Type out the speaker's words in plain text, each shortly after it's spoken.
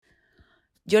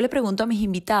Yo le pregunto a mis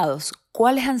invitados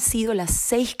cuáles han sido las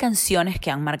 6 canciones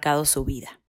que han marcado su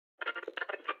vida.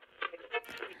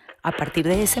 A partir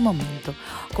de ese momento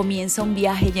comienza un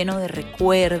viaje lleno de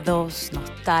recuerdos,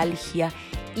 nostalgia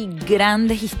y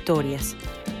grandes historias,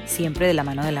 siempre de la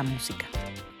mano de la música.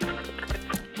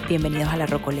 Bienvenidos a La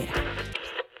Rocolera.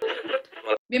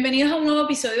 Bienvenidos a un nuevo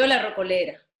episodio de La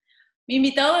Rocolera. Mi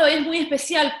invitado de hoy es muy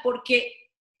especial porque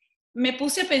me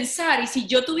puse a pensar, y si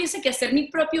yo tuviese que hacer mi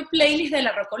propio playlist de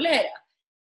La Rocolera,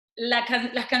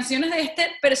 las canciones de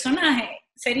este personaje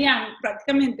serían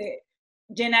prácticamente,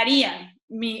 llenarían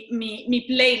mi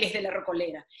playlist de La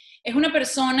Rocolera. Es una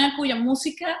persona cuya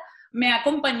música me ha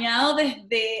acompañado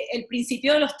desde el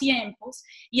principio de los tiempos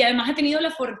y además he tenido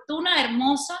la fortuna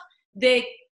hermosa de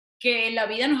que la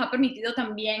vida nos ha permitido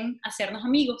también hacernos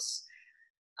amigos.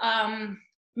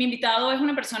 Mi invitado es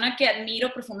una persona que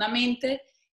admiro profundamente,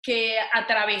 que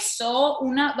atravesó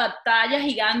una batalla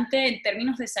gigante en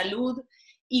términos de salud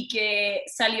y que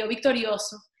salió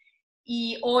victorioso.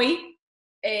 Y hoy,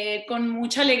 con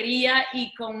mucha alegría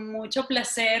y con mucho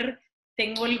placer,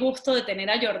 tengo el gusto de tener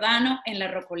a Yordano en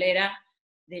La Rocolera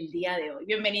del día de hoy.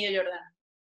 Bienvenido, Yordano.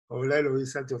 Hola,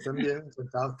 Eloisa, yo también.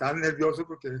 Estaba nervioso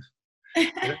porque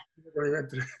era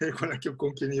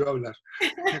con quien iba a hablar.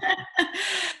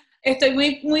 Estoy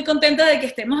muy contenta de que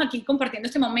estemos aquí compartiendo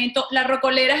este momento. La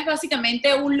Rocolera es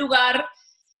básicamente un lugar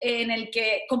en el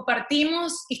que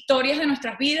compartimos historias de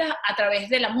nuestras vidas a través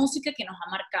de la música que nos ha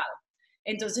marcado.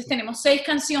 Entonces tenemos 6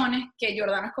 canciones que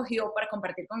Yordano escogió para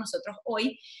compartir con nosotros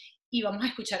hoy y vamos a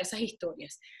escuchar esas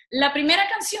historias. La primera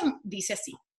canción dice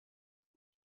así.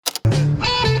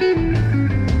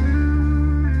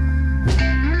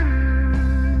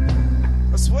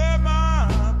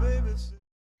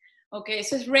 Ok,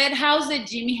 eso es Red House de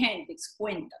Jimi Hendrix.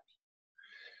 Cuéntame.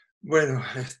 Bueno,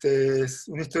 es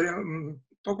una historia un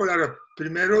poco larga.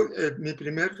 Primero, el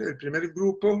primer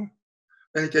grupo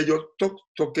en el que yo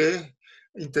toqué,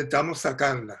 intentamos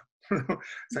sacarla.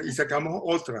 Y sacamos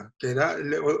otra, que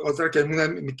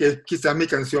es quizás mi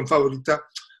canción favorita,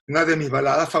 una de mis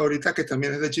baladas favoritas, que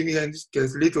también es de Jimi Hendrix, que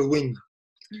es Little Wing.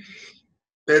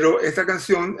 Pero esta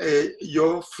canción,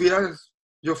 yo fui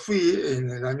en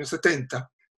el año 70,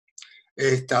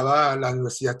 la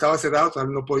universidad estaba cerrada,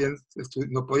 no podía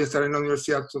estar en la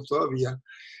universidad todavía,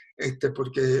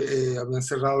 porque habían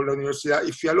cerrado la universidad,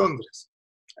 y fui a Londres.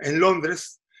 En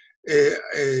Londres,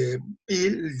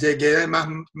 y llegué, además,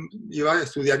 iba a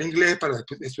estudiar inglés para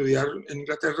estudiar en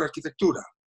Inglaterra arquitectura.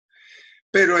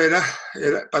 Pero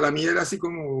para mí era así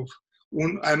como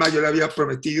además yo le había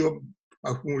prometido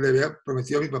a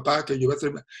mi papá que yo iba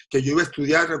a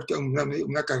estudiar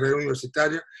una carrera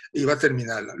universitaria e iba a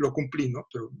terminarla. Lo cumplí, ¿no?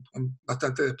 Pero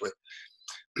bastante después.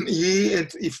 Y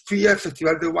fui al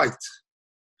Festival de White,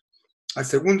 al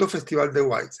segundo Festival de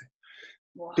White.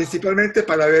 Wow. Principalmente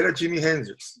para ver a Jimi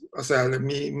Hendrix. O sea,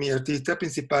 mi artista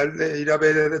principal de ir a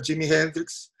ver era Jimi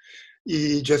Hendrix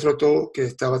y Rocolera, que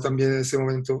estaba también en ese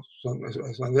momento,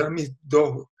 eran mis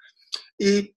dos.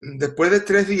 Y después de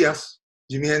 3 días,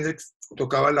 Jimi Hendrix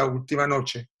tocaba la última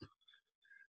noche.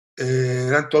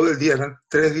 Eran todo el día, eran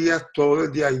 3 días todo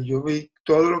el día, y yo vi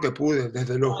todo lo que pude,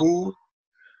 desde los Who,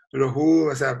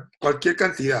 o sea, cualquier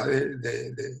cantidad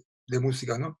de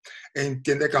música, ¿no? En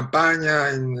tienda de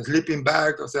campaña, en sleeping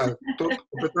bag, o sea, todo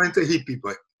completamente hippie,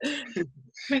 pues.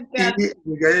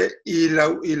 Y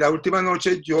la última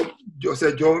noche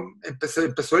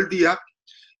empezó el día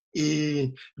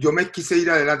y yo me quise ir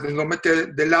adelante, no me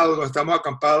quedé del lado donde estamos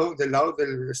acampados, del lado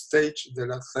del stage, de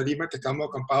la tarima que estamos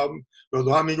acampados, los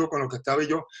 2 amigos con los que estaba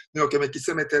yo, sino que me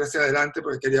quise meter hacia adelante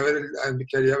porque quería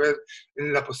ver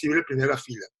en la posible primera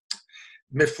fila.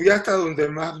 Me fui hasta donde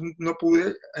más no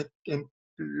pude, en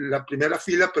la primera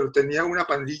fila, pero tenía una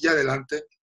pandilla delante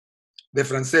de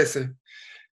franceses,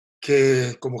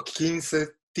 que como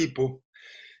 15 tipos,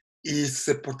 y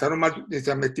se portaron mal, me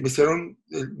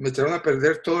echaron a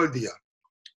perder todo el día.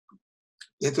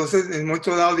 Y entonces en un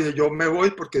momento dado dije, yo me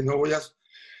voy porque no voy a...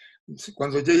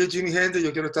 Cuando llegue Jimi Hendrix,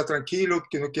 yo quiero estar tranquilo,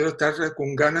 que no quiero estar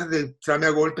con ganas de entrarme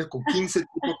a golpes con 15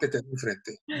 tipos que tengo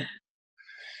enfrente.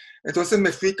 Entonces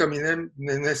me fui, caminé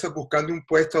en eso buscando un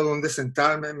puesto donde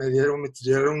sentarme, me dieron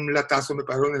un latazo, me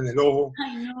pararon en el ojo.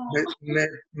 Ay, no.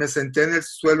 Me senté en el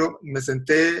suelo, me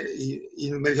senté y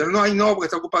me dijeron, no, ay no, porque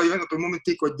está ocupado. Yo, no, pero un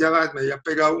momentico, ya va, me habían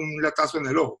pegado un latazo en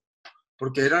el ojo,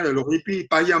 porque era de los hippies,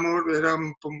 paz y amor, era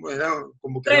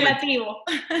como que... Relativo.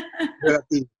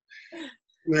 Relativo.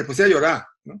 Y me puse a llorar,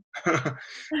 ¿no?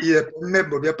 Y después me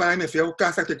volví a parar y me fui a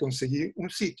casa, que conseguí un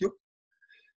sitio,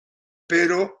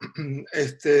 pero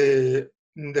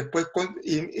después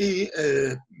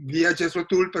vi a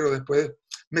Rocolera, pero después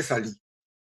me salí.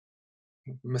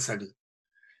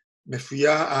 me fui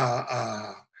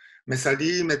me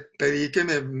salí, me pedí que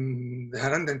me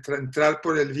dejaran de entrar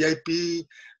por el VIP,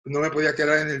 no me podía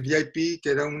quedar en el VIP, que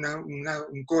era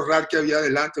un corral que había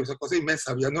adelante, esa cosa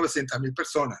inmensa, había 900.000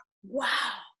 personas. ¡Wow!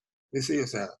 Sí, o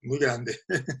sea, muy grande,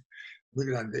 muy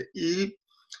grande. Y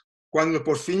cuando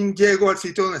por fin llego al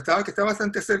sitio donde estaba, que estaba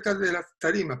bastante cerca de la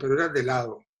tarima, pero era de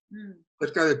lado,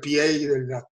 cerca del pie y de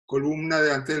la columna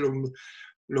de antes de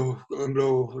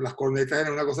las cornetas,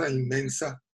 era una cosa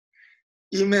inmensa.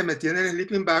 Y me metí en el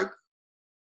sleeping bag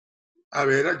a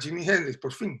ver a Jimi Hendrix,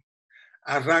 por fin.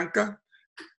 Arranca,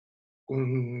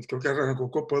 creo que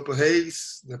arrancó con Purple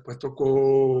Haze, después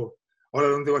tocó All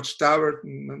Along the Watchtower,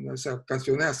 o sea,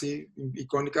 canciones así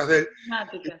icónicas de él.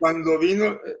 Y cuando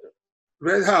vino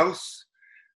Red House,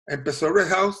 empezó Red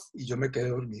House y yo me quedé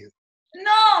dormido.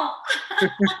 ¡No!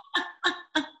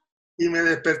 Y me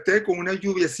desperté con una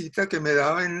lluviecita que me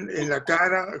daba en la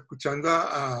cara, escuchando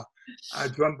a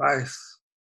Joan Baez.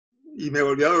 Y me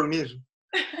volví a dormir.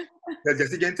 Y al día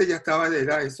siguiente ya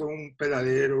era eso un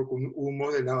peladero con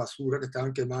humo de la basura que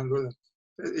estaban quemando.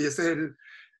 Y ese es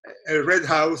el Red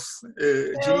House,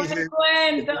 Jimi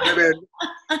Hendrix.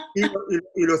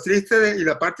 Y lo triste, y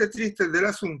la parte triste del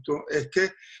asunto es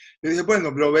que yo dije,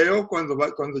 bueno, lo veo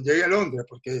cuando llegue a Londres,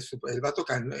 porque él va a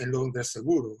tocar en Londres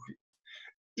seguro.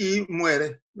 Y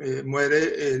muere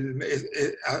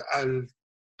al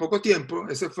poco tiempo.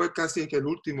 Ese fue casi que el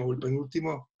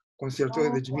penúltimo concierto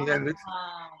de Jimi Hendrix.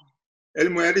 Él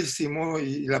muere,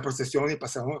 y la procesión, y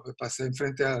pasé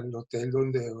enfrente al hotel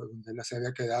donde se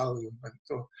había quedado.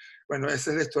 Bueno,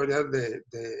 esa es la historia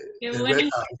Qué buena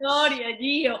historia,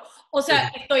 Gio. O sea,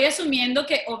 estoy asumiendo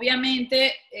que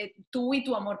obviamente tú y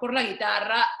tu amor por la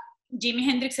guitarra, Jimi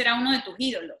Hendrix era uno de tus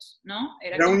ídolos, ¿no?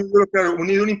 Era un ídolo, claro, un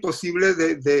ídolo imposible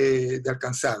de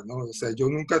alcanzar, ¿no? O sea, yo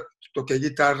nunca toqué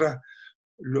guitarra,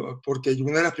 porque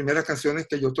una de las primeras canciones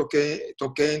que yo toqué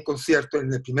en concierto,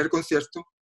 en el primer concierto,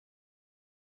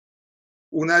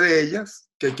 una de ellas,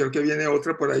 que creo que viene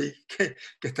otra por ahí, que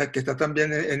está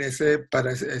también en ese,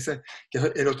 que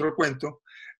es el otro cuento,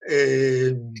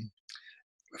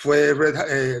 fue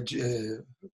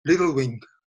Little Wing,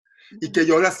 y que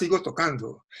yo la sigo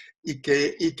tocando, y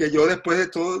que yo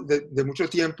después de mucho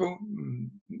tiempo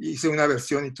hice una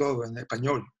versión y todo en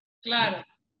español. Claro,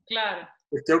 claro.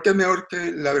 Creo que es mejor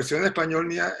que la versión en español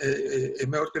mía, es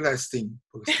mejor que la de Sting.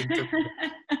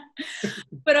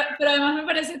 Pero además me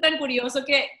parece tan curioso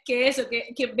que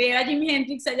ver a Jimi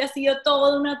Hendrix haya sido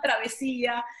toda una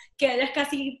travesía, que hayas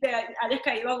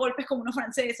caído a golpes como unos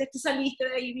franceses, te saliste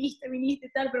de ahí, viniste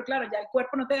y tal, pero claro, ya el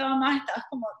cuerpo no te daba más, estabas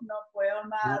como, no puedo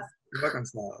más. Estaba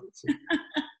cansado, sí.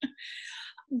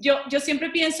 Yo siempre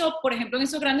pienso, por ejemplo, en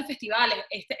esos grandes festivales,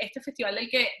 este festival del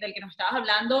que nos estabas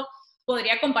hablando,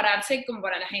 podría compararse como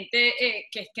para la gente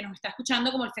que nos está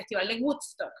escuchando como el festival de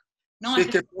Woodstock, ¿no? Sí,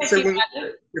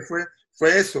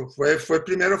 fue eso,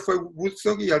 primero fue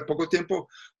Woodstock, y al poco tiempo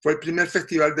fue el primer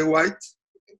festival de White,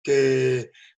 que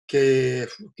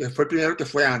fue el primero que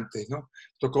fue antes, ¿no?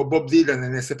 Tocó Bob Dylan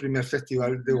en ese primer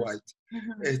festival de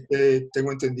White,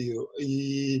 tengo entendido.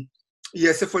 Y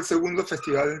ese fue el segundo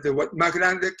festival de White, más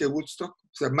grande que Woodstock, o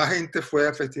sea, más gente fue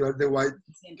al festival de White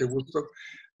que Woodstock.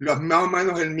 Más o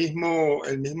menos el mismo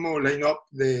line-up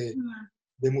de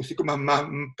músicos,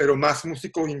 pero más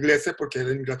músicos ingleses, porque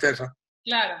era en Inglaterra.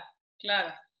 Claro,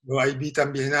 claro. Ahí vi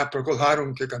también a Procol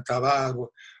Harum, que cantaba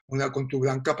una Con tu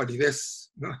blanca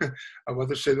palidez, ¿no? A What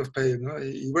the Shade of Pale, ¿no?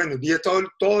 Y bueno, vi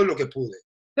todo lo que pude.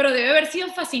 Pero debe haber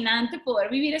sido fascinante poder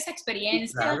vivir esa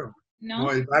experiencia, claro.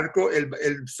 ¿no? El barco, el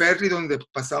ferry donde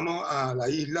pasamos a la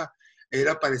isla,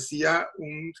 parecía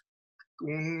un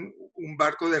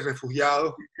barco de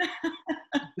refugiados.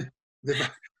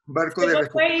 Un barco de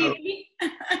refugiados.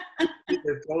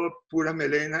 De todo pura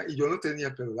melena, y yo no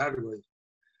tenía pelo largo ahí.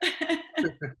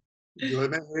 Yo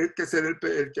me dejé crecer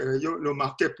el cabello lo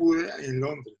más que pude en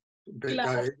Londres.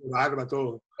 Claro. Cabello, barba,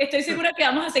 todo. Estoy segura que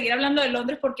vamos a seguir hablando de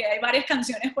Londres porque hay varias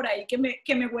canciones por ahí que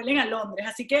me huelen a Londres.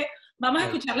 Así que vamos a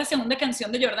escuchar la segunda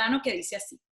canción de Yordano, que dice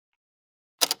así.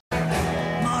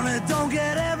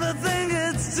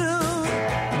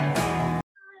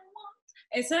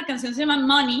 Esa canción se llama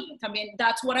Money, también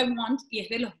That's What I Want, y es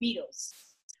de los Beatles.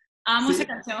 Amo esa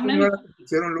canción.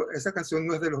 Esa canción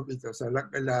no es de los Beatles, o sea,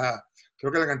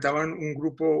 creo que la cantaban un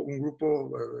grupo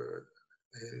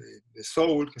de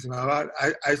soul que se llamaba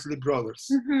Isley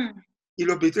Brothers. Y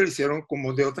los Beatles hicieron,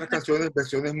 como de otras canciones,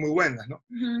 versiones muy buenas, ¿no?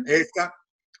 Esta,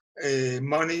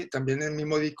 Money, también en el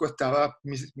mismo disco estaba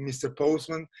Mr.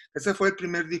 Postman. Ese fue el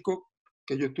primer disco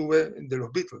que yo tuve de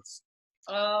los Beatles.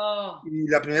 Oh. Y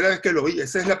la primera vez que lo oí,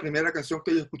 esa es la primera canción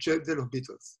que yo escuché de los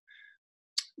Beatles.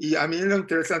 Y a mí lo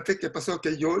interesante que pasó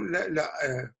que yo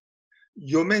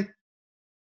yo me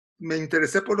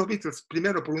interesé por los Beatles,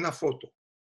 primero por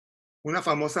una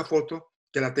famosa foto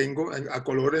que la tengo a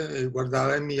colores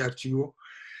guardada en mi archivo,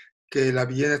 que la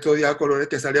vi en estos días a colores,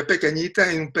 que salía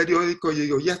pequeñita en un periódico y yo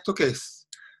digo, ¿y esto qué es?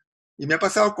 Y me ha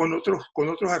pasado con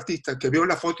otros artistas que veo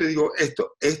la foto y digo,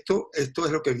 esto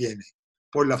es lo que viene,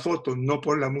 por la foto, no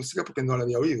por la música, porque no la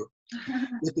había oído.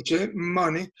 Y escuché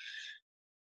Money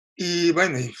y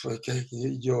bueno, y fue que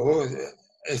yo,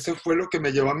 eso fue lo que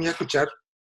me llevó a mí a escuchar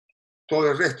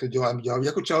todo el resto. Yo había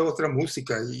escuchado otra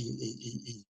música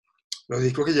y los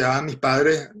discos que llevaban mis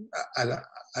padres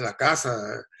a la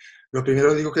casa. Los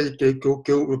primeros discos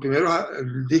los primeros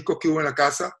discos que hubo en la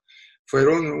casa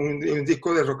fueron un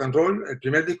disco de rock and roll, el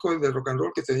primer disco de rock and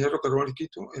roll que tenía rock and roll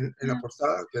escrito en la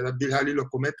portada, que era Bill Haley y los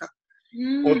Cometas.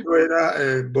 Otro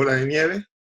era Bola de Nieve,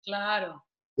 Claro.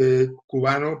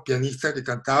 cubano, pianista que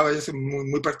cantaba, y eso muy,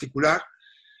 muy particular.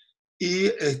 Y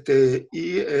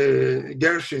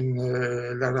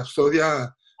Gershwin, la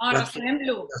Rapsodia. Rhapsody in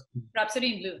Blue.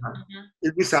 Rhapsody in Blue. Y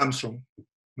Louis Armstrong,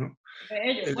 ¿no?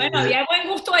 Bello. Bueno, había buen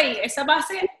gusto ahí. Esa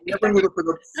base. Pero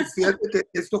fíjate que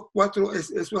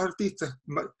esos artistas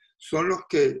son los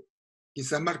que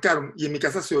quizás marcaron, y en mi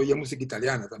casa se oía música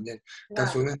italiana también, claro,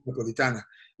 canciones napolitanas.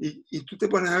 Y tú te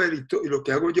pones a ver, y lo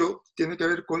que hago yo tiene que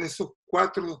ver con esos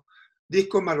 4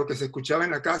 discos, más lo que se escuchaba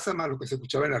en la casa, más lo que se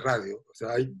escuchaba en la radio. O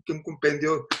sea, hay un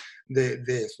compendio de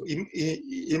eso.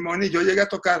 Y Moni, yo llegué a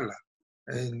tocarla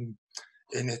en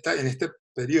este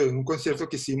periodo, en un concierto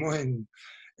que hicimos en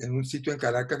un sitio en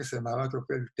Caracas que se llamaba, creo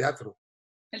que el Teatro.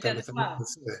 El Teatro.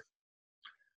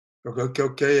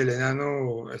 Creo que el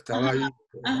enano estaba ahí.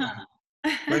 Ajá.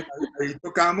 Bueno, ahí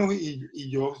tocamos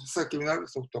y yo saqué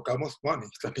tocamos Money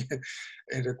también,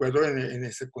 recuerdo en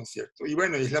ese concierto. Y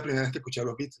bueno, es la primera vez que escuché a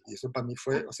los Beatles y eso para mí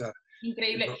fue, o sea,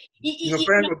 increíble. Si no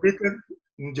fueran los Beatles,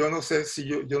 yo no sé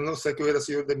yo no sé qué hubiera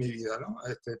sido de mi vida, ¿no?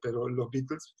 Pero los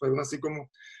Beatles fueron así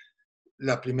como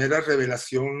la primera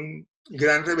revelación,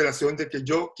 gran revelación de que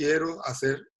yo quiero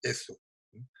hacer eso.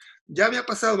 Ya había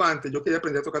pasado antes, yo quería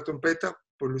aprender a tocar trompeta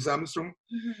por Louis Armstrong,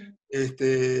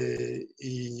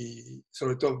 y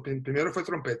sobre todo, primero fue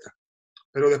trompeta,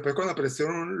 pero después cuando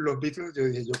aparecieron los Beatles, yo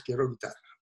dije, yo quiero guitarra.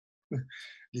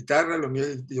 Guitarra, lo mío,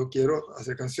 yo quiero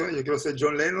hacer canciones, yo quiero ser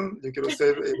John Lennon, yo quiero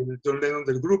ser el John Lennon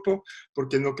del grupo,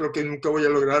 porque no creo que nunca voy a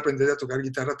lograr aprender a tocar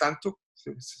guitarra tanto,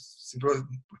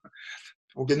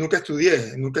 porque nunca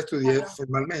estudié claro,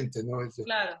 formalmente, ¿no?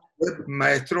 Claro.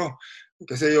 Maestro,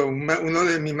 qué sé yo, uno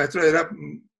de mis maestros era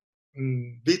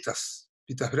Vitas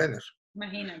Brenner.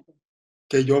 Imagínate.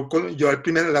 Que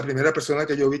la primera persona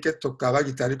que yo vi que tocaba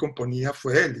guitarra y componía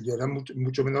fue él. Yo era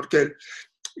mucho menor que él.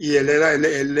 Y él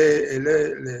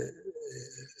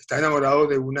estaba enamorado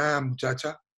de una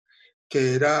muchacha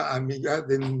que era amiga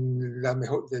de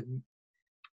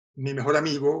mi mejor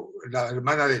amigo, la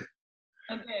hermana de él.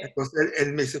 Okay. Entonces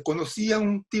él me dice, conocía a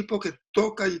un tipo que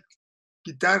toca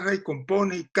guitarra y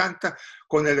compone y canta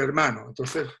con el hermano.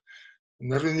 Entonces,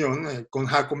 una reunión con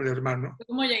Jacob, el hermano.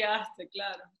 ¿Cómo llegaste?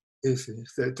 Claro. Sí.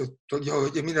 Yo,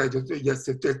 oye, mira, yo ya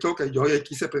toca, yo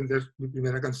quise aprender mi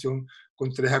primera canción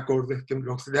con 3 acordes,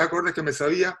 los 3 acordes que me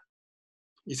sabía,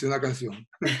 hice una canción.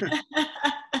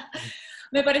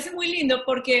 Me parece muy lindo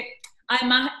porque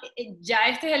además ya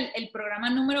este es el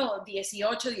programa número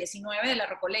 18, 19 de La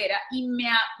Rocolera y me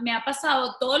ha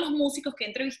pasado, todos los músicos que he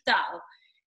entrevistado,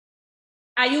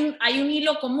 hay un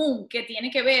hilo común que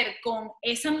tiene que ver con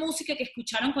esa música que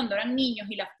escucharon cuando eran niños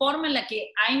y la forma en la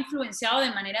que ha influenciado de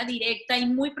manera directa y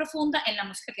muy profunda en la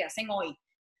música que hacen hoy,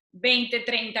 20,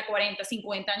 30, 40,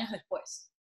 50 años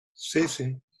después. Sí,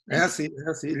 es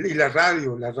así. Y la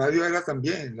radio era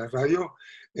también,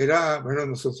 bueno,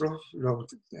 nosotros,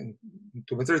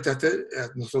 tú me entrevistaste,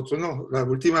 nosotros no, la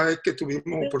última vez que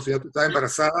tuvimos oportunidad, tú estabas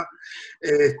embarazada,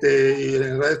 y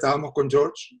en radio estábamos con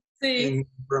George, sí, en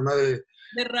un programa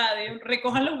de radio,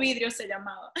 Recojan los vidrios se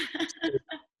llamaba.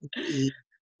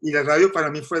 Y la radio para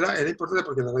mí era importante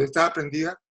porque la radio estaba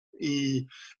prendida y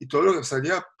todo lo que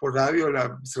salía por radio,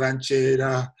 la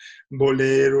ranchera,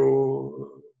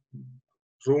 bolero,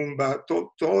 rumba,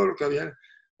 todo lo que había,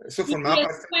 eso formaba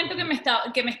parte. Y ese cuento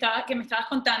que me estabas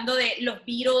contando de los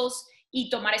Beatles y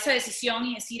tomar esa decisión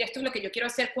y decir, esto es lo que yo quiero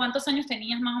hacer, ¿cuántos años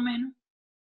tenías más o menos?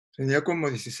 Tenía como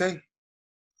 16.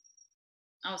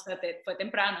 O sea, fue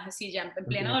temprano, es decir, ya en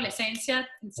plena adolescencia.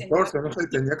 14, no sé,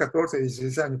 tenía 14,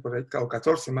 16 años, por ahí, o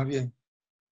 14 más bien.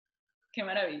 Qué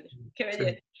maravilla, qué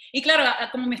belleza. Sí. Y claro,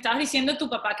 como me estabas diciendo, tu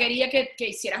papá quería que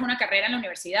hicieras una carrera en la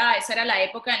universidad. Esa era la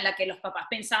época en la que los papás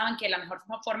pensaban que la mejor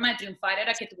forma de triunfar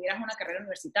era que tuvieras una carrera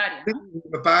universitaria, ¿no? Sí,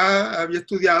 mi papá había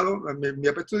estudiado, mi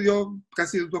papá estudió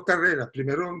casi 2 carreras.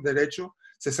 Primero Derecho,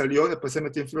 se salió, después se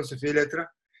metió en Filosofía y Letras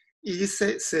y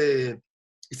se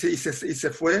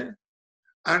fue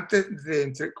antes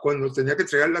cuando tenía que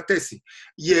entregar la tesis.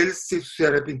 Y él se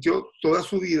arrepintió toda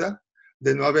su vida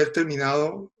de no haber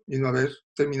terminado y no haber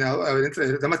terminado,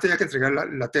 nada más tenía que entregar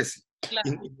la tesis. Claro.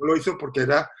 Y no lo hizo porque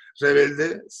era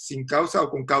rebelde sin causa o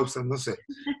con causa, no sé.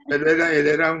 Él era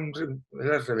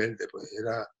rebelde, pues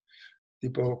era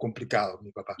tipo complicado,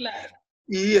 mi papá. Claro.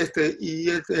 Y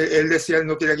él decía,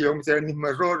 no quería que yo cometiera el mismo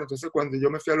error. Entonces cuando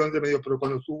yo me fui a Londres me dijo, pero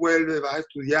cuando tú vuelves vas a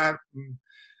estudiar,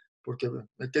 porque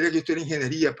me quería que yo estudiara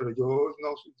ingeniería, pero yo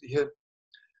no dije,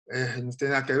 no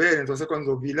tiene nada que ver. Entonces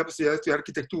cuando vi la posibilidad de estudiar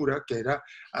arquitectura,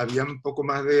 había un poco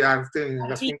más de arte en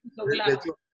el asunto. Claro.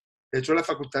 De hecho, la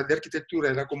facultad de arquitectura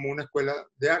era como una escuela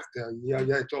de arte, ahí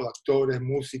había de todo, actores,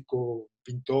 músicos,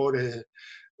 pintores,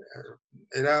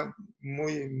 era muy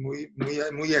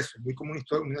eso, muy como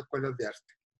una escuela de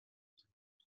arte.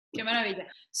 Qué maravilla.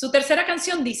 Su tercera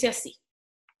canción dice así.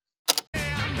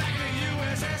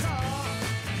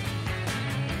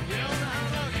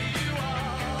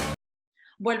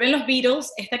 Vuelven los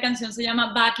Beatles, esta canción se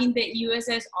llama Back in the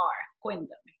USSR.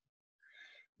 Cuéntame.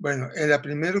 Bueno, en el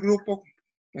primer grupo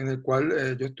en el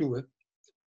cual yo estuve,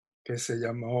 que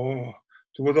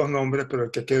tuvo dos nombres, pero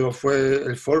el que quedó fue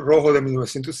el Ford Rojo de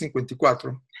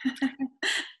 1954.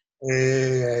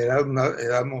 Éramos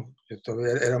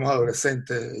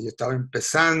adolescentes, yo estaba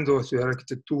empezando a estudiar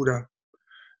arquitectura.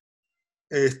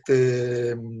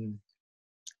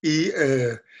 Y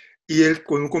él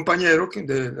con un compañero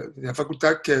de la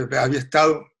facultad que había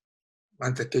estado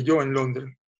antes que yo en Londres,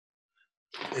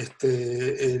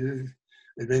 él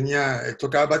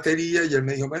tocaba batería y él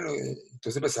me dijo, bueno,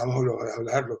 entonces empezamos a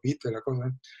hablar, los Beatles, la cosa.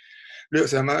 Luego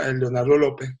se llama Leonardo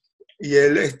López. Y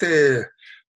él,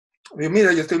 dijo,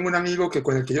 mira, yo tengo un amigo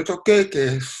con el que yo toqué,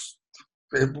 que es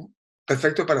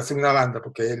perfecto para hacer una banda,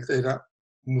 porque él era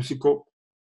músico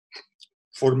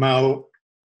formado,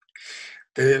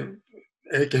 que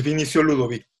es Vinicio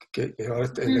Ludovic, que ahora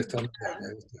está.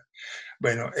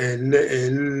 Bueno,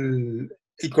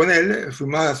 y con él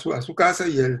fuimos a su casa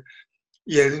y él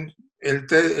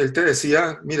te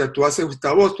decía, mira, tú haces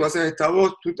esta voz,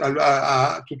 tú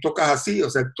tocas así, o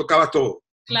sea, tocaba todo.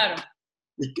 Claro.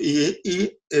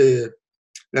 Y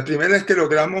la primera vez que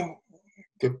logramos,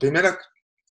 el primer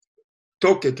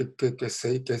toque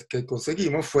que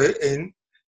conseguimos fue en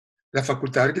la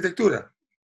Facultad de Arquitectura,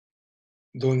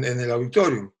 en el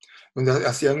auditorio, donde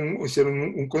hicieron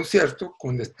un concierto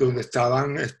donde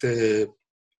estaban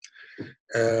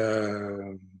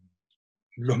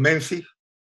los Memphis,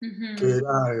 que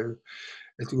era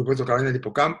este grupo que tocaba en el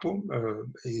Hipocampo,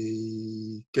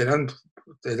 y que eran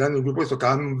un grupo que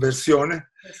tocaban versiones,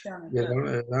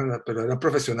 pero eran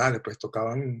profesionales, pues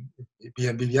tocaban,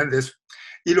 vivían de eso.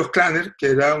 Y los Clanners, que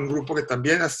era un grupo que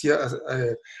también hacía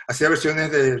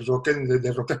versiones de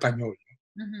rock español.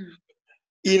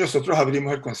 Y nosotros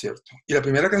abrimos el concierto. Y la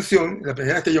primera vez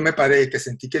que yo me paré, que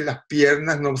sentí que las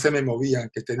piernas no se me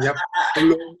movían, que tenía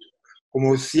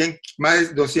como más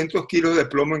de 200 kilos de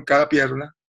plomo en cada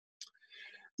pierna,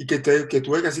 y que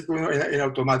tuve que así en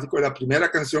automático. La primera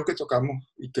canción que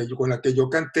tocamos y con la que yo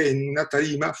canté en una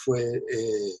tarima fue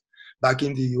Back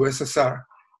in the USSR.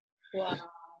 Wow.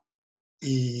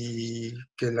 Y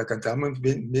que la cantábamos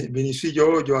Vinicio y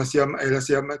yo, él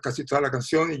hacía casi toda la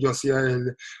canción y yo hacía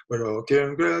bueno,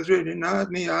 really knock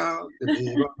me out,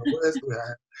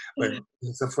 bueno,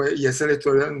 esa es la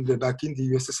historia de Back in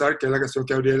the USSR, que es la canción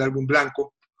que abría el álbum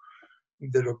blanco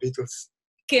de los Beatles.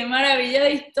 ¡Qué maravilla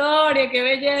de historia! ¡Qué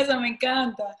belleza! Me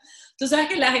encanta. Tú sabes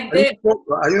que la gente...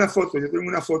 Hay una foto, yo tengo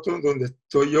una foto donde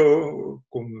estoy yo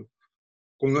con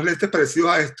unos lentes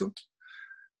parecidos a esto,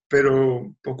 pero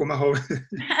un poco más joven,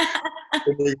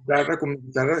 con mi guitarra,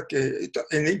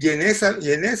 y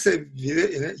en ese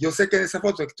video, yo sé que en esa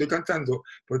foto que estoy cantando,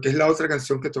 porque es la otra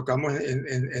canción que tocamos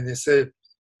en ese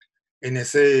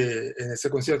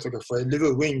concierto, que fue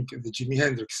Little Wing de Jimi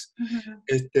Hendrix.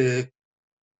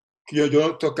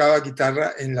 Yo tocaba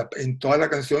guitarra en toda la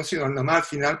canción, sino nada más al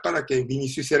final para que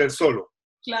Vinicio hiciera el solo.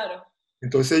 Claro.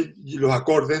 Entonces, los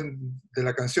acordes de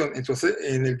la canción. Entonces,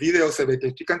 en el video se ve que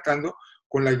estoy cantando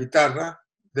con la guitarra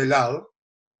de lado,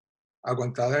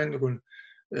 aguantada en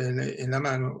la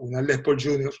mano, una Les Paul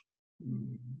Junior,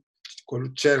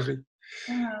 color cherry,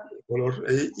 color,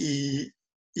 y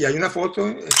hay una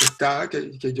foto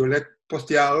que yo le he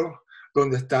posteado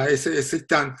donde está ese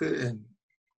instante.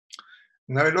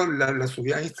 Una vez la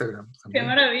subí a Instagram también. ¡Qué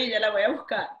maravilla! La voy a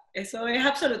buscar. Eso es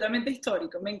absolutamente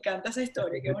histórico. Me encanta esa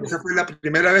historia. Qué esa fue la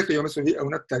primera vez que yo me subí a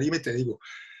una tarima y te digo,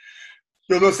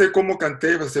 yo no sé cómo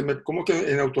canté, como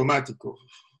que en automático.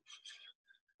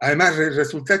 Además,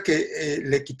 resulta que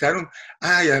le quitaron...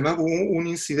 y además hubo un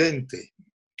incidente.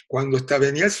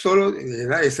 venía el solo,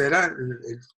 esa era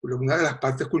una de las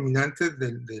partes culminantes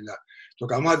de la...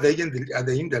 Tocábamos A Day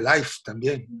in the Life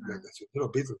también, la canción de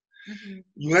los Beatles.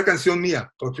 Y una canción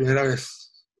mía, por primera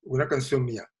vez, una canción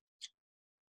mía,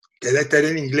 que era estar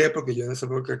en inglés, porque yo en esa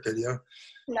época quería,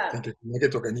 Claro. tenía que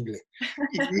tocar en inglés.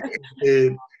 Y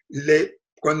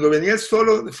cuando venía el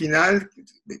solo final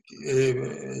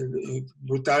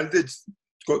brutal de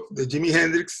Jimi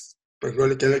Hendrix, pues,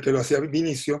 que lo hacía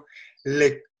Vinicio,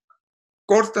 le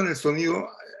cortan el sonido,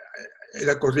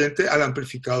 la corriente al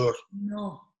amplificador.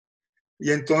 No.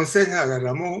 Y entonces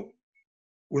agarramos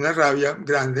una rabia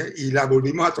grande y la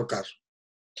volvimos a tocar.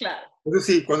 Claro. Pero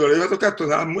sí, cuando la iba a tocar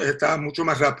estaba mucho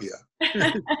más rápida.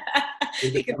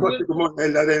 Como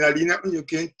la adrenalina,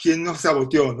 ¿quién nos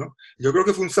saboteó? ¿No? Yo creo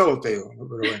que fue un saboteo, ¿no?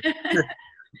 Pero bueno.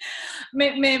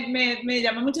 Me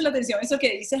llama mucho la atención eso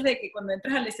que dices de que cuando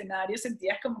entras al escenario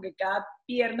sentías como que cada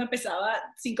pierna pesaba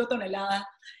 5 toneladas.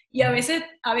 Y a veces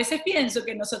pienso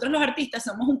que nosotros los artistas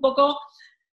somos un poco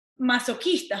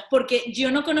masoquistas, porque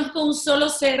yo no conozco un solo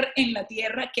ser en la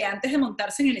Tierra que antes de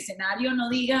montarse en el escenario no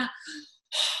diga,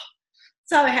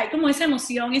 ¿sabes? Hay como esa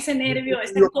emoción, ese nervio,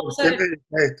 esa cosa. ¿Por qué me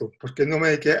dediqué a esto? ¿Por qué no me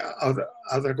dediqué a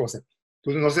otra cosa?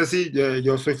 Pues no sé si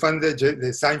yo soy fan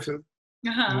de Seinfeld.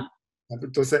 Ajá.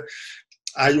 Entonces,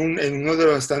 en uno de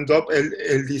los stand-up,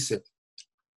 él dice,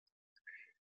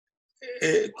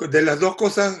 de las dos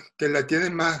cosas que la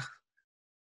tienen más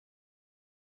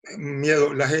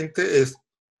miedo la gente es,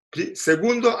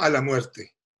 segundo, a la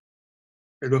muerte.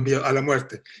 Los miedos a la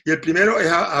muerte. Y el primero es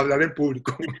a hablar en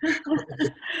público.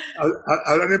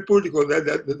 Hablar en público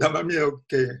da más miedo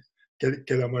que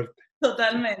la muerte.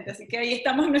 Totalmente, así que ahí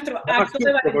estamos en nuestro Da más acto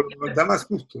de valentía. susto, nos da más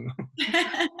susto, ¿no?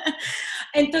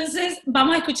 Entonces,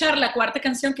 vamos a escuchar la cuarta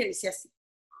canción que dice así.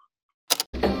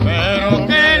 Pero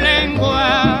qué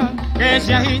lengua que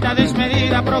se agita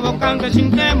desmedida, provocante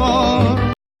sin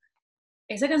temor.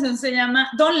 Esa canción se llama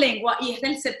Don Lengua y es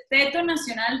del Septeto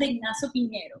Nacional de Ignacio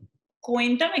Piñero.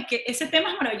 Cuéntame, que ese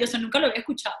tema es maravilloso, nunca lo había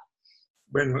escuchado.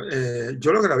 Bueno,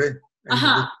 yo lo grabé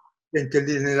Ajá.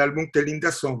 en el álbum Qué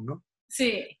lindas son, ¿no?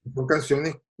 Sí. Son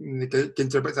canciones que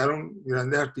interpretaron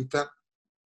grandes artistas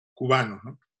cubanos,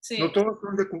 ¿no? Sí. No todos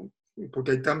son de Cuba,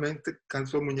 porque hay también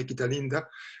canción Muñequita Linda,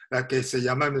 la que se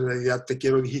llama En realidad Te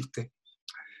Quiero Dijiste,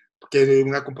 que es de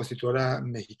una compositora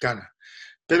mexicana.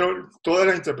 Pero todas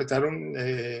las interpretaron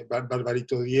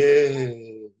Barbarito Diez,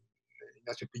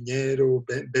 Ignacio Piñero,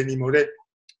 Benny Moré.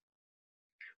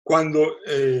 Cuando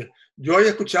yo había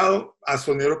escuchado a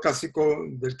soneros clásicos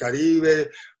del Caribe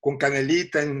con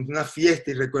Canelita en una fiesta,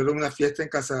 y recuerdo una fiesta en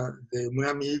casa de un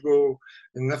amigo,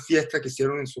 en una fiesta que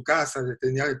hicieron en su casa,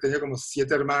 tenía como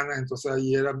 7 hermanas, entonces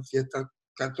ahí eran fiestas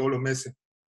todos los meses.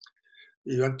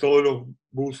 Iban todos los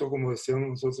buzos, como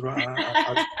decíamos nosotros,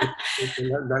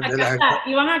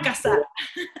 Iban a casar.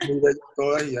 Muy bellas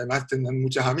todas, y además tenían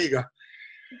muchas amigas.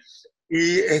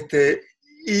 Y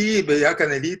veía a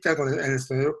Canelita en el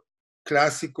sonido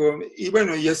clásico, y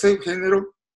bueno, y ese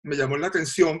género me llamó la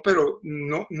atención, pero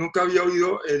nunca había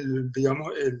oído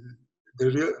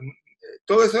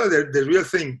todo eso del real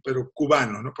thing, pero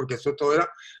cubano, ¿no? Porque eso todo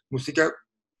era música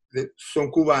de son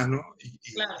cubanos,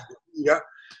 Claro.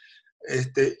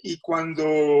 y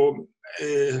cuando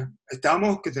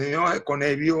estábamos, que teníamos con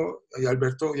Evio y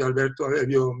Alberto,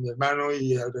 Evio, mi hermano,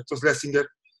 y Alberto Schlesinger,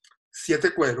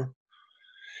 7 cueros,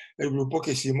 el grupo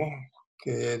que hicimos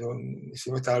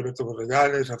estaba Alberto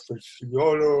Regala, Rafael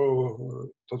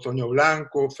Fillolo, Toño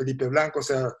Blanco, Felipe Blanco, o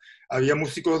sea, había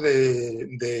músicos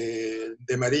de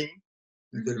Marín,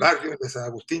 del barrio, de San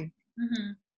Agustín,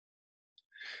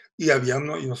 y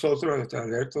y nosotros,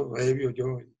 Alberto, Evio,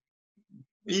 yo,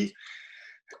 y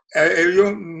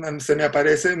Evio se me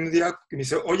aparece un día y me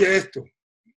dice, oye esto.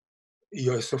 Y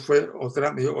eso fue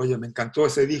otra, me dijo, oye, me encantó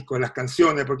ese disco, las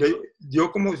canciones, porque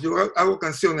como yo hago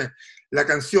canciones, la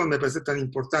canción me parece tan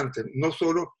importante, no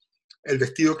solo el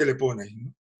vestido que le pones,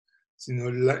 ¿no?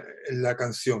 Sino la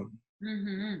canción.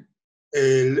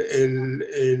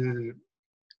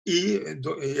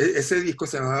 Ese disco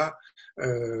se llamaba,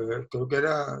 creo que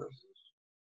era, no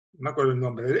me acuerdo el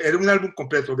nombre, era un álbum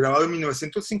completo, grabado en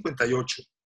 1958.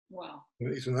 Wow.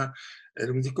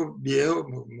 Era un disco viejo,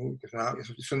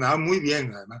 sonaba muy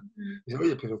bien, además. Dice,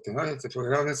 oye, pero este fue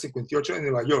grabado en el 58 en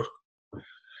Nueva York,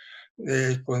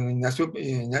 con Ignacio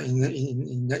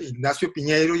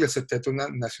Piñero y el Septeto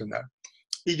Nacional.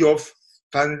 Y yo,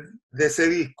 fan de ese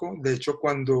disco, de hecho,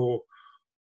 cuando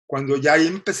ya ahí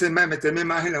empecé a meterme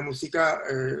más en la música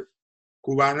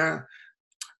cubana,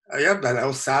 había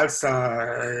bailado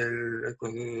salsa,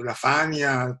 la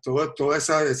Fania, toda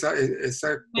esa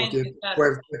corriente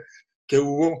fuerte que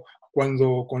hubo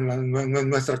cuando con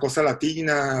nuestra cosa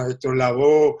latina, Héctor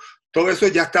Lavoe, todo eso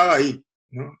ya estaba ahí,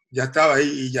 ¿no? Ya estaba ahí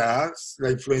y ya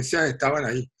las influencias estaban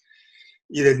ahí.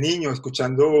 Y de niño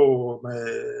escuchando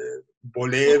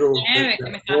boleros, Nieve, que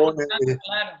me estabas contando,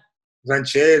 claro.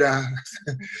 rancheras,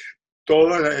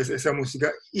 toda esa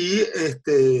música. Y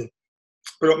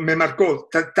pero me marcó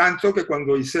tanto que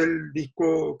cuando hice el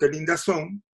disco Qué lindas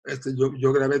son,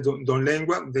 yo grabé Don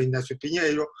Lengua de Ignacio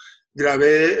Piñeiro,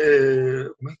 grabé,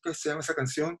 ¿cómo es que se llama esa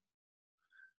canción?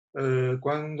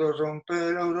 Cuando rompe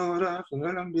la aurora,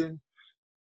 suenan bien.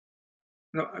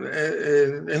 No,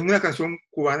 es una canción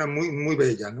cubana muy, muy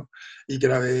bella, ¿no? Y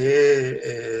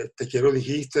grabé Te quiero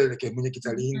dijiste, que es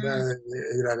Muñequita Linda,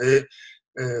 grabé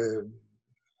eh,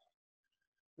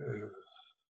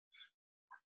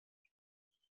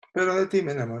 Pero de ti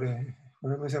me enamoré.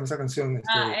 ¿Cómo se llama esa canción?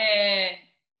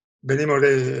 Benny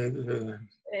Moré.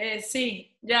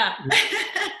 Sí, ya.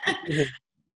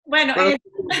 Bueno,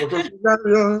 tus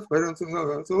labios fueron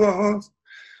tus ojos,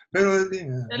 pero de ti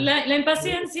me enamoré. La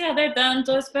impaciencia de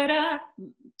tanto esperar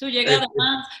tu llegada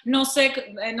más. No sé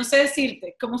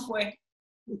decirte cómo fue.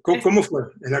 ¿Cómo fue?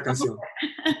 Es la canción.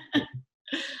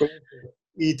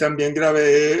 Y también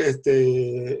grabé,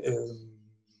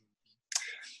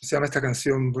 se llama esta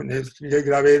canción,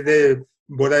 grabé de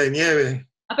Bola de Nieve.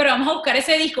 Pero vamos a buscar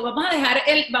ese disco, vamos a dejar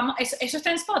eso está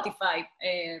en Spotify,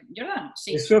 Yordano,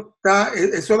 sí. Eso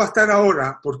va a estar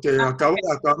ahora, porque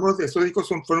acabamos, esos discos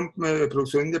fueron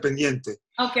producción independiente.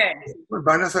 Ok.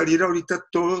 Van a salir ahorita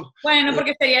todos. Bueno,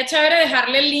 porque sería chévere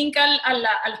dejarle el link a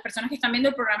las personas que están viendo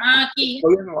el programa aquí.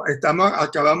 Bueno,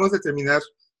 acabamos de terminar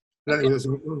la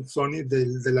negociación con Sony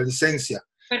de la licencia.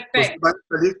 Perfecto. Entonces van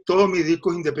a salir todos mis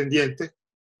discos independientes.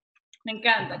 Me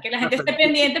encanta, que la gente esté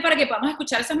pendiente para que podamos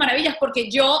escuchar esas maravillas, porque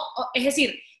yo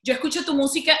escucho tu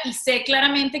música y sé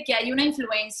claramente que hay una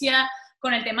influencia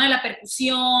con el tema de la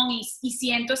percusión y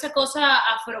siento esa cosa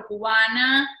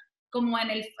afrocubana, como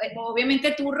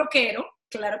obviamente tú rockero,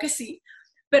 claro que sí,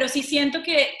 pero sí siento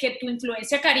que tu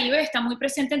influencia caribe está muy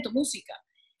presente en tu música.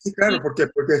 Sí, claro, porque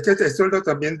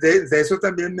también de eso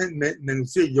también me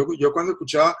nucí. Yo cuando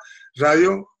escuchaba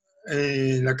radio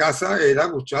en la casa era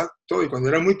escuchar todo, y cuando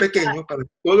era muy pequeño, para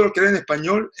todo lo que era en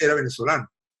español era venezolano.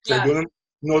 O sea, yo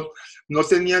no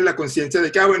tenía la conciencia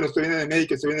de que, bueno, esto viene de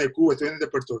México, esto viene de Cuba, esto viene de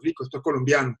Puerto Rico, esto es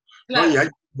colombiano. Claro. ¿No? Y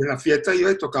en la fiesta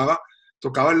iba y tocaba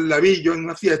el labillo en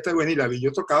una fiesta, bueno, y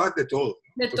labillo tocaba de todo.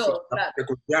 De todo, claro. Música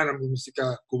colombiana,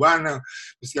 música cubana,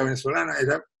 música venezolana,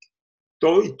 era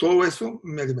todo, y todo eso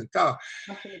me alimentaba.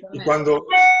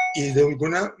 Y de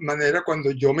alguna manera,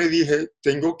 cuando yo me dije,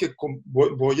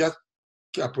 voy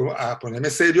a ponerme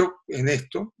serio en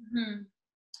esto,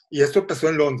 y esto empezó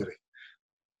en Londres.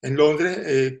 En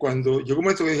Londres, cuando llegó un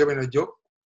momento que dije, bueno, yo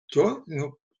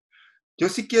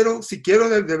sí quiero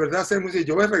de verdad hacer música,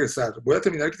 yo voy a regresar, voy a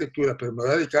terminar arquitectura, pero me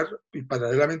voy a dedicar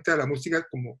paralelamente a la música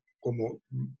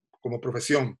como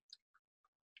profesión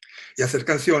y hacer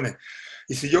canciones.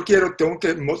 Y si yo quiero, tengo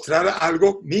que mostrar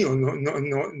algo mío.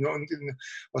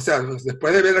 O sea,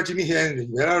 después de ver a Jimi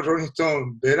Hendrix, ver a Rolling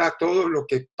Stone, ver a todo lo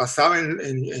que pasaba en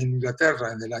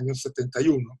Inglaterra en el año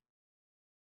 71,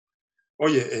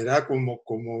 oye, era como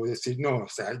decir, no, o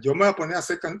sea, yo me voy a poner a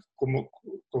hacer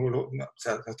o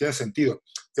sea, no tiene sentido.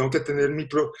 Tengo que tener mi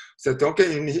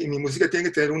música tiene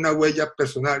que tener una huella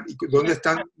personal. ¿Y dónde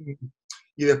están?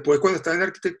 Y después, cuando estaba en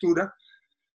arquitectura,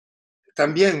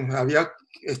 también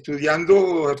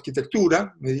estudiando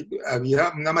arquitectura,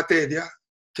 había una materia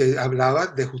que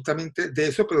hablaba justamente de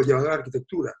eso, pero llevado a la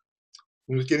arquitectura.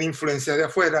 Uno tiene influencia de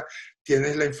afuera,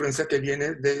 tienes la influencia que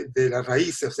viene de las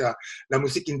raíces, o sea, la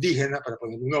música indígena, para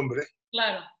poner un nombre.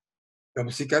 Claro. La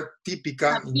música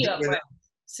típica indígena. Pues.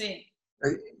 Sí.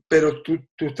 Pero tú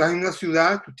estás en una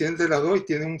ciudad, tú tienes de las dos y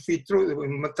tienes un filtro,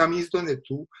 un tamiz donde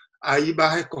tú ahí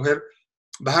vas a escoger,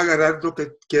 vas a agarrar lo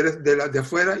que quieres de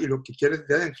afuera y lo que quieres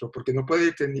de adentro, porque no puedes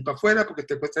irte ni para afuera porque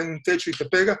te cuesta en un techo y te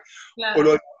pega,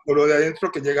 claro. o lo de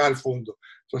adentro que llega al fondo.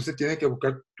 Entonces tienes que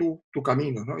buscar tu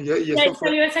camino, ¿no? Y eso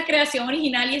salió esa creación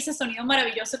original y ese sonido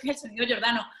maravilloso que es el sonido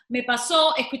Yordano. Me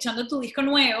pasó escuchando tu disco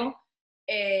nuevo,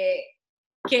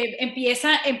 que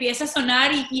empieza a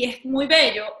sonar y es muy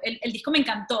bello. El disco me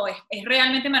encantó, es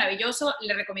realmente maravilloso.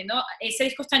 Le recomiendo, ese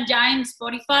disco está ya en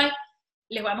Spotify,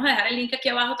 les vamos a dejar el link aquí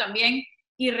abajo también,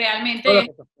 y realmente es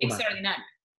extraordinario.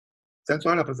 Está en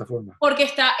todas las plataformas. Porque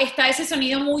está ese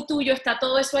sonido muy tuyo, está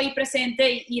todo eso ahí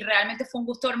presente y realmente fue un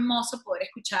gusto hermoso poder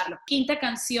escucharlo. Quinta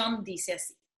canción dice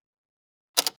así.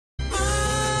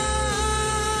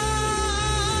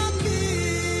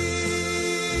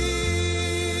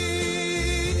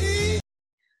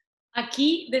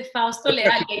 Aquí de Fausto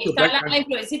Leal, que ahí está la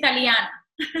influencia italiana.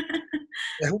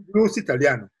 Es un blues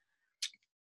italiano.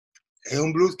 Es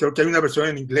un blues, creo que hay una versión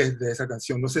en inglés de esa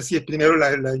canción. No sé si es primero la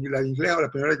de inglés o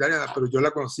la primera la italiana, pero yo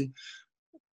la conocí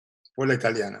por la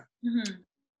italiana. Ujú.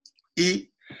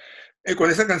 Y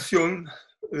con esa canción,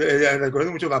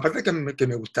 recuerdo mucho, aparte que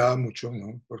me gustaba mucho,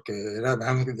 ¿no? Porque era,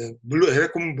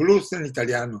 era como un blues en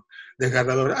italiano,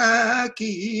 desgarrador.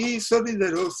 Aquí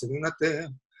sorriderò una te.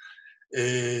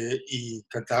 Y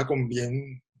cantaba con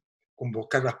voz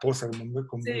carrasposa,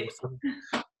 como me Sí. gustan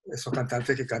esos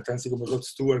cantantes que cantan así como Rod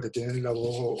Stewart, que tienen la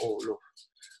voz, o los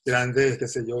grandes, qué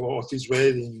sé yo, Otis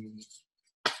Redding,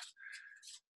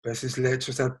 Percy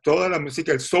Sledge, o sea, toda la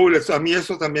música, el soul, a mí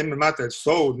eso también me mata, el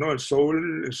soul, ¿no? El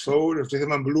soul, el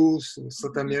rhythm and blues,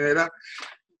 eso también era,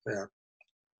 o sea,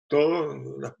 todo,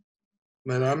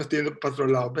 me daba metiendo para otro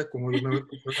lado, ¿ves? Como yo me voy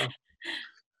para otro lado.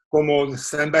 Como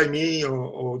Stand By Me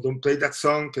o Don't Play That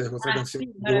Song, que es otra canción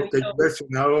Sí, que yo he maravilloso.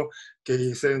 versionado, que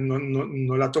dice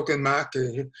no la toquen más,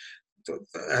 que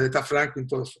Aretha Franklin,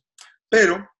 todo eso.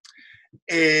 Pero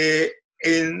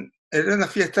era una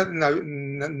fiesta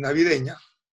navideña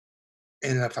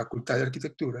en la Facultad de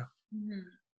Arquitectura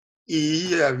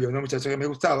y había una muchacha que me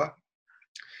gustaba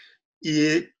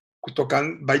y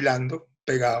tocan bailando,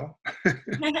 pegado.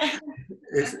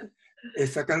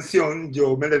 Esa canción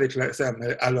yo me la declaré, o sea,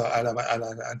 a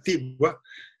la antigua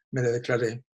me la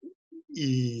declaré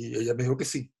y ella me dijo que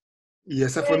sí. Y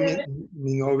esa fue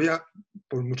mi novia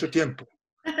por mucho tiempo.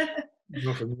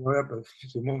 No fue mi novia, pero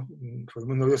fuimos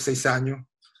novios 6 años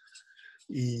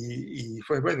y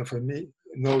fue, bueno, fue mi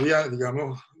novia,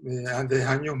 digamos, de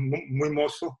años muy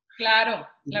mozo. Claro,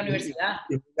 la Y, universidad.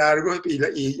 y largo,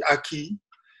 y aquí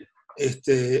es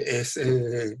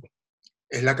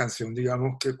la canción,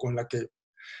 digamos, con la que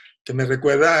me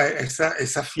recuerda a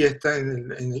esa fiesta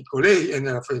en el colegio, en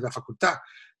la facultad.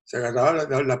 Se agarraba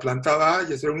la planta baja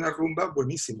y eso era una rumba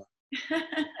buenísima.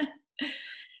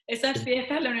 Esas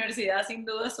fiestas de la universidad sin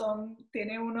duda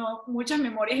tiene uno muchas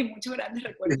memorias y muchos grandes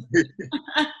recuerdos.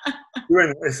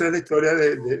 Bueno, esa es la historia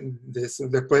de eso.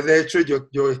 Después, de hecho,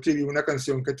 yo escribí una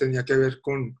canción que tenía que ver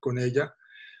con ella,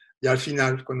 y al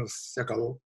final, cuando se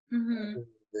acabó,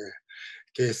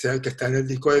 que está en el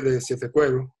disco de Siete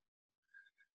Cueros,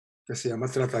 que se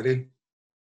llama Trataré.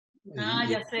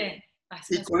 Ya sé.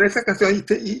 Y con esa canción,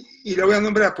 y la voy a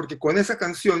nombrar porque con esa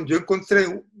canción yo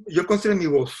encontré mi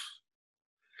voz.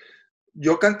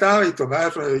 Yo cantaba y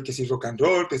tomaba que si rock and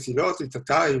roll, que si lo otro, y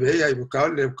trataba y veía y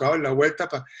le buscaba la vuelta.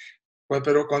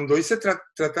 Pero cuando hice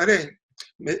Trataré,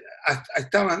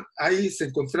 ahí se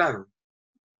encontraron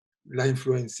las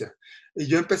influencias. Y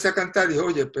yo empecé a cantar y dije,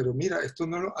 oye, pero mira, esto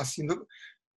no lo haciendo,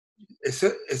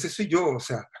 ese soy yo, o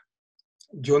sea,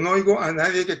 yo no oigo a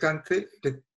nadie que cante,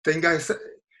 que tenga esa.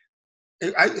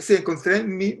 Sí, encontré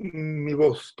mi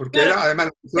voz, porque Claro, además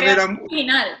la canción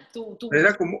original,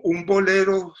 era como un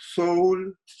bolero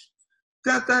soul.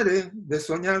 Trataré de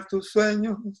soñar tus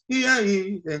sueños y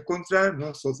ahí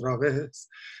encontrarnos otra vez.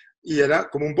 Y era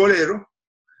como un bolero,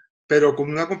 pero con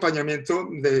un acompañamiento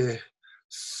de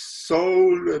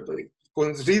soul,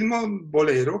 con ritmo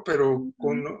bolero, pero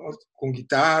con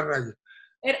guitarra.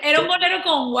 Era un bolero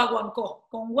con guaguancó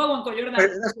Yordano.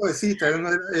 Era suavecita,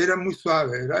 era muy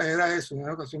suave, era eso,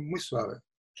 una canción muy suave.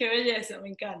 Qué belleza, me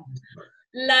encanta.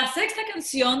 La sexta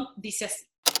canción dice así.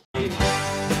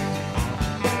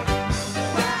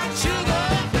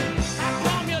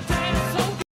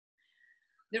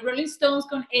 The Rolling Stones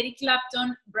con Eric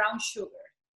Clapton, Brown Sugar.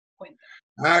 Cuenta.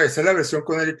 Esa es la versión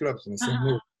con Eric Clapton, esa es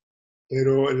muy,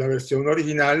 pero la versión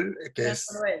original, que es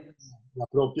la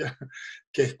propia,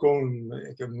 que es con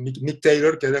Mick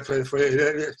Taylor, que fue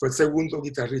el segundo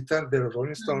guitarrista de los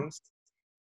Rolling Stones.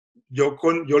 Yo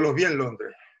los vi en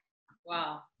Londres.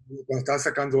 Wow. Cuando estaba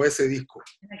sacando ese disco.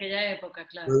 En aquella época,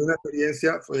 claro. Fue una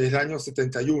experiencia, fue el año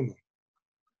 71.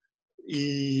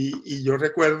 Y yo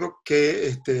recuerdo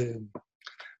que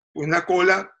una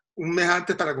cola un mes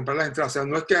antes para comprar las entradas. O sea,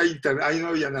 no es que ahí no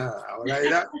había nada. Ahora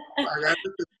era pagar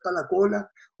la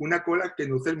cola, una cola que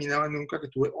no terminaba nunca, que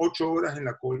estuve 8 horas en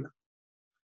la cola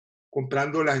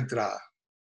comprando las entradas.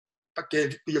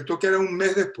 Y el toque era un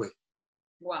mes después.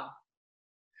 Wow.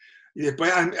 Y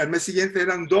después al mes siguiente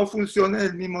eran 2 funciones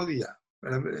el mismo día.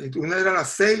 Una era a las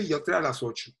 6 y otra a las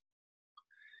 8.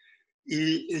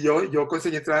 Y yo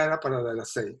conseguí entrar para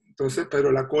las 6. Entonces,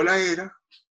 pero la cola era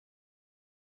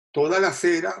toda la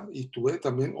acera y estuve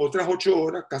también otras 8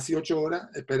 horas, casi 8 horas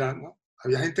esperando.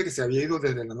 Había gente que se había ido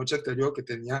desde la noche anterior, que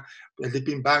tenía el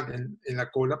sleeping bag en la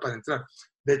cola para entrar.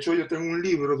 De hecho, yo tengo un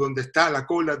libro donde está la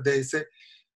cola de ese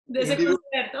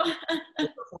concierto.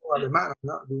 Alemán,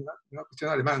 una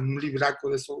cuestión alemana, un libraco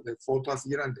de fotos así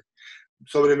grandes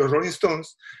sobre los Rolling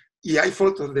Stones, y hay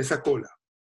fotos de esa cola.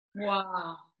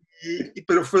 Wow.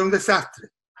 Pero fue un desastre.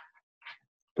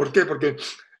 ¿Por qué? Porque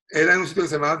era en un sitio que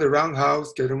se llamaba The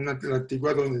Roundhouse, que era la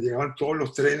antigua donde llegaban todos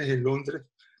los trenes en Londres.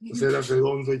 Entonces era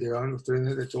redondo y llegaban los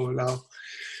trenes de todos lados.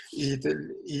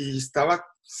 Y estaba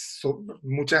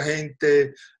mucha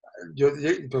gente.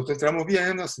 Nosotros entramos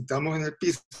bien, nos sentamos en el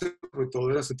piso, porque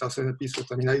todo era sentarse en el piso.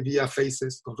 También había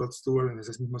Faces con Rod Stewart en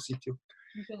ese mismo sitio.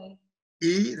 Okay.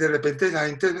 Y de repente la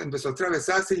gente empezó a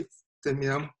atravesarse y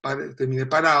terminé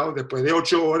parado después de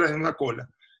 8 horas en una cola.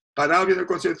 Parado viendo el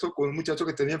concierto con un muchacho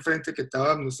que tenía enfrente que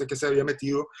estaba, no sé qué se había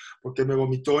metido, porque me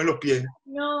vomitó en los pies.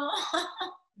 No.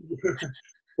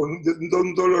 Con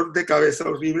un dolor de cabeza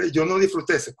horrible. Yo no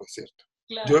disfruté ese concierto.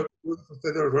 Claro. Yo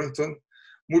disfruté de los Rolling Stones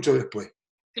mucho después.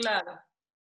 Claro.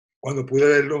 Cuando pude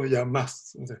verlo ya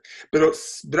más. Pero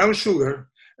Brown Sugar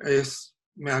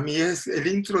a mí es el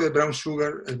intro de Brown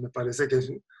Sugar, me parece que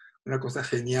es una cosa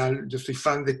genial. Yo soy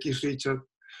fan de Keith Richards,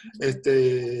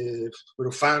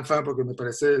 pero fan, porque me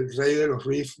parece el rey de los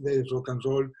riffs de rock and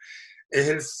roll.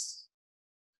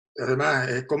 Además,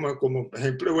 es como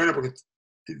ejemplo bueno, porque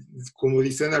como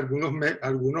dicen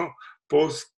algunos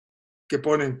posts que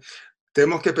ponen,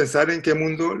 tenemos que pensar en qué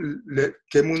mundo le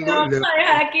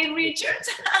a Keith Richards.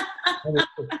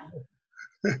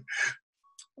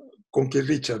 con Keith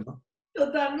Richards, ¿no?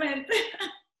 Totalmente.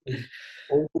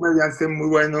 Un comediante muy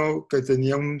bueno que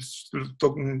tenía un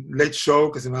late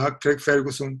show que se llamaba Craig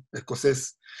Ferguson,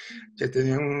 escocés, que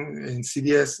tenía en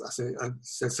CBS,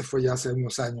 se fue ya hace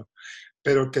unos años,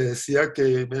 pero que decía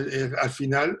que al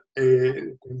final,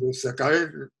 cuando se acabe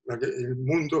el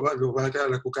mundo, lo van a quedar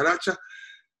las cucarachas,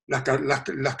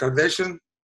 las Kardashian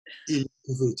y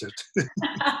Richard.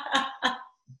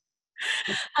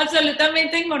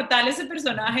 Absolutamente inmortal ese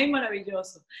personaje y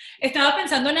maravilloso. Estaba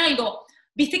pensando en algo.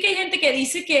 ¿Viste que hay gente que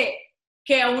dice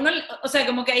que a uno, o sea,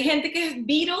 como que hay gente que es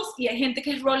Beatles y hay gente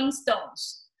que es Rolling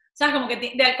Stones? O sea, como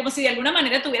si de alguna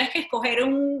manera tuvieras que escoger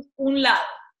un lado.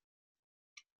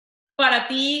 ¿Para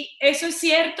ti eso es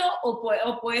cierto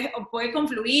o puede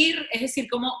confluir? Es decir,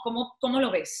 ¿cómo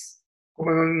lo ves?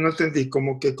 Como no entendí,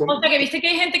 como que... O sea, que viste que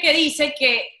hay gente que dice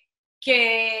que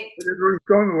 ¿Eres Rolling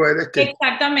Stone o eres qué?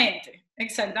 Exactamente.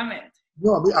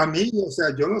 No, a mí, o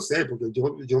sea, yo no sé, porque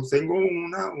yo tengo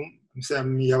o sea,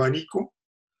 mi abanico. O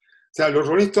sea, los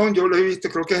Rolling Stones yo lo he visto,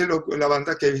 creo que es la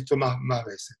banda que he visto más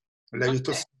veces. La he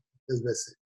visto 6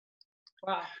 veces.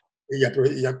 Wow.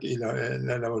 Y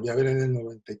la volví a ver en el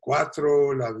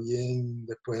 94, la vi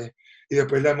después, y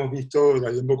después la vi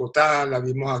en Bogotá, la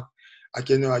vimos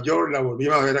aquí en Nueva York, la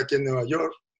volvimos a ver aquí en Nueva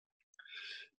York.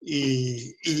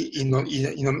 Y no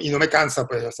me cansa,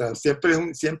 pues, o sea, siempre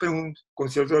es un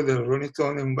concierto de los Rolling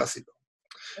Stones, es un vacilo.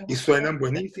 Y suenan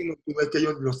buenísimos, tú ves que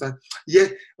ellos lo están.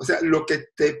 O sea, lo que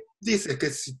te dice es que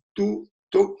si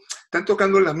están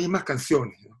tocando las mismas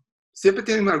canciones, ¿no? Siempre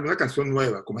tienen alguna canción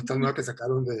nueva, como esta nueva que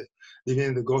sacaron de Living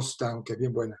in the Ghost Town, que es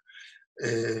bien buena.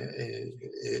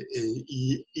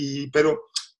 Pero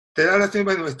te da la sensación,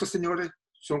 bueno, estos señores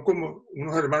son como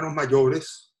unos hermanos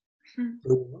mayores,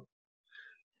 ¿no?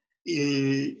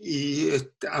 Y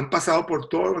han pasado por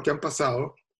todo lo que han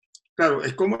pasado. Claro,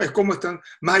 es como están,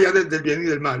 más allá del bien y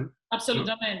del mal.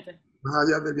 Absolutamente. ¿No? Más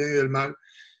allá del bien y del mal.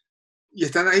 Y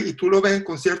están ahí, y tú lo ves en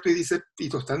concierto y dices, y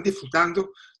lo están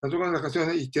disfrutando, están tocando las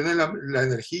canciones y tienen la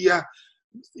energía,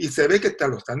 y se ve que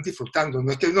lo están disfrutando.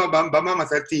 No es que no, vamos a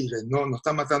matar tigres, no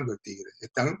están matando el tigre,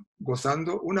 están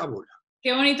gozando una bola.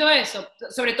 Qué bonito eso,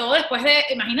 sobre todo después de,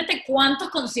 imagínate cuántos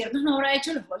conciertos no habrá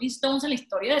hecho los Rolling Stones en la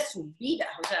historia de sus vidas,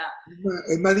 o sea.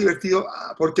 Es más divertido,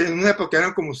 porque en una época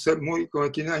eran como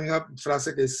aquí hay una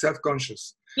frase que es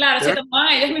self-conscious. Claro, se tomaban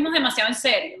a ellos mismos demasiado en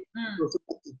serio. Una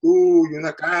actitud y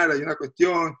una cara y una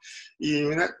cuestión,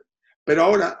 pero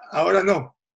ahora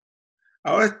no.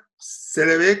 Ahora se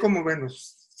le ve como, bueno,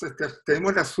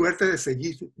 tenemos la suerte de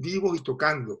seguir vivos y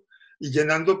tocando y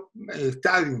llenando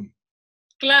estadios.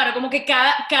 Claro, como que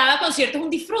cada concierto es un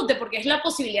disfrute, porque es la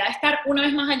posibilidad de estar una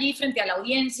vez más allí frente a la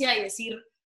audiencia y decir,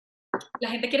 la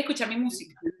gente quiere escuchar mi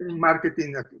música. Un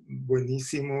marketing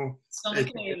buenísimo. Son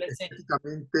increíbles, sí.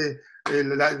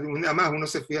 Además, uno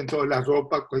se fija en toda la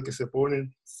ropa que se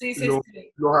ponen, sí.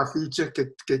 los afiches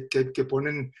que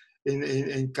ponen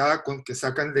que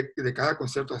sacan de cada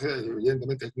concierto,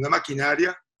 evidentemente. Una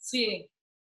maquinaria. Sí,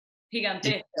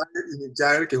 gigante. Y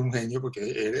Jagger, que es un genio, porque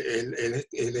él es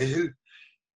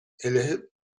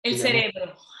el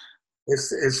cerebro.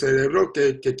 Es el cerebro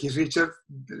que Keith Richards,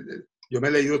 yo me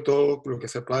he leído todo lo que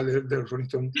se pueda leer de Rolling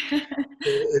Stone,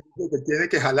 que tiene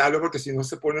que jalarlo porque si no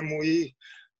se pone muy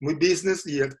business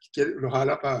y él lo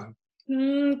jala para...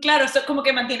 Claro, eso como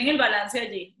que mantienen el balance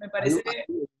allí, me parece.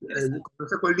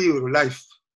 Sacó el libro, Life.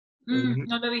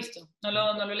 No lo he visto, no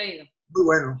lo he leído. Muy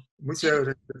bueno, muy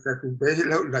chévere. O sea, tú ves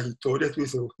las historias, tú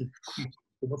dices,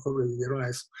 cómo sobrevivieron a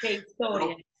eso. Qué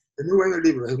historia. Es muy bueno el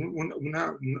libro, es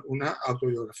una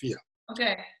autobiografía.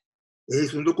 Okay.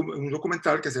 Es un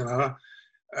documental que se llamaba,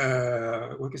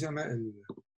 ¿cómo es que se llama?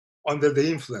 Under the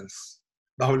Influence,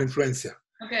 bajo la influencia.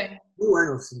 Okay. Muy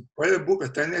bueno, si puedes buscar,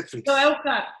 está en Netflix. Lo voy a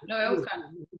buscar, lo voy a buscar.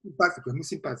 Es muy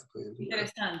simpático.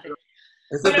 Interesante.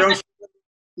 Bueno,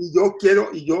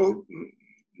 y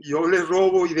yo le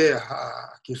robo ideas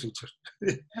a Keith Richards.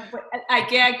 Hay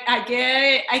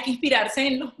que inspirarse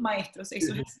en los maestros,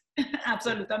 eso es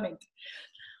absolutamente.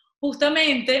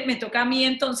 Justamente me toca a mí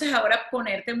entonces ahora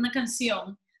ponerte una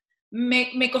canción.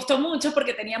 Me costó mucho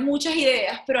porque tenía muchas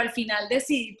ideas, pero al final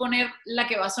decidí poner la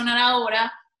que va a sonar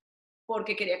ahora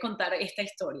porque quería contar esta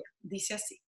historia. Dice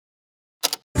así.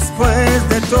 Después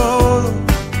de todo,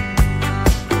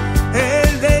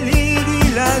 el delirio y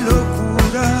la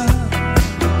locura,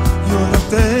 yo no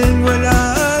tengo el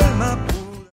alma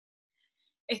pura.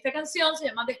 Esta canción se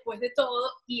llama Después de todo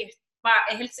y es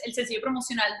el sencillo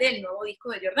promocional del nuevo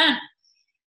disco de Yordano.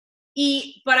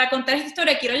 Y para contar esta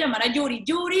historia quiero llamar a Yuri.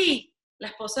 Yuri, la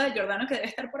esposa de Yordano que debe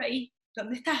estar por ahí.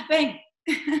 ¿Dónde estás? Ven.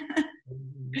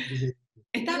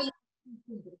 ¿Estás?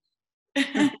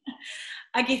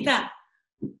 Aquí está.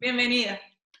 Bienvenida.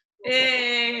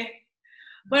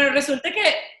 Bueno, resulta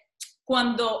que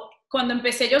cuando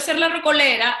empecé yo a hacer la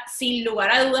Rocolera, sin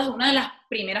lugar a dudas, una de las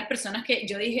primeras personas que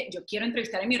yo dije, yo quiero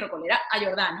entrevistar en mi Rocolera a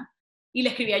Yordano, y le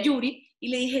escribí a Yuri, y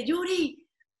le dije, Yuri,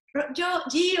 yo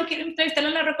quiero entrevistarla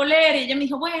en la Rocolera, y ella me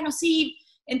dijo, bueno, sí,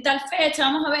 en tal fecha,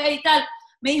 vamos a ver y tal.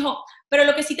 Me dijo, pero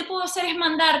lo que sí te puedo hacer es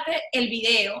mandarte el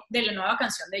video de la nueva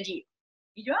canción de Gio.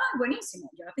 Y yo, buenísimo,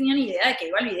 yo no tenía ni idea de qué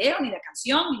iba el video, ni la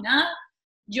canción, ni nada.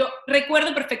 Yo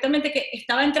recuerdo perfectamente que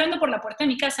estaba entrando por la puerta de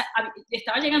mi casa,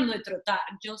 estaba llegando de trotar,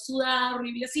 yo sudada,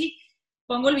 horrible así,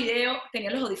 pongo el video,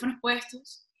 tenía los audífonos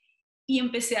puestos, y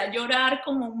empecé a llorar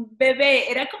como un bebé.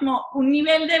 Era como un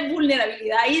nivel de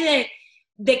vulnerabilidad y de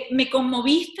me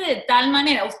conmoviste de tal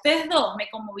manera, ustedes dos me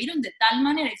conmovieron de tal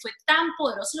manera y fue tan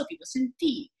poderoso lo que yo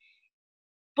sentí,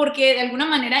 porque de alguna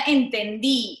manera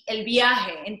entendí el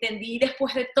viaje, entendí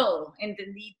después de todo,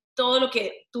 entendí todo lo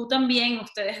que tú también,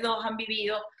 ustedes dos han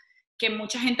vivido, que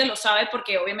mucha gente lo sabe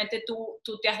porque obviamente tú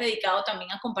te has dedicado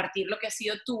también a compartir lo que ha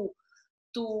sido tu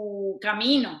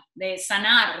camino de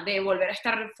sanar, de volver a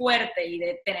estar fuerte y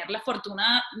de tener la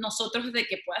fortuna nosotros de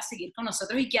que puedas seguir con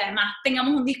nosotros y que además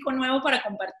tengamos un disco nuevo para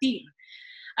compartir.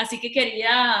 Así que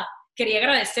quería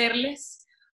agradecerles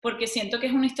porque siento que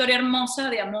es una historia hermosa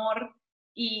de amor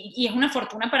y es una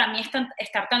fortuna para mí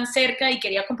estar tan cerca y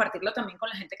quería compartirlo también con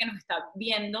la gente que nos está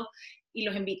viendo y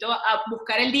los invito a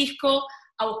buscar el disco,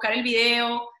 a buscar el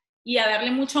video y a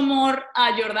darle mucho amor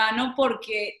a Yordano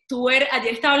porque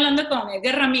ayer estaba hablando con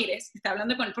Edgar Ramírez, estaba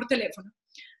hablando con él por teléfono,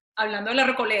 hablando de la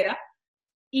Rocolera,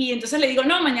 y entonces le digo,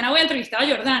 no, mañana voy a entrevistar a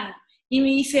Yordano. Y me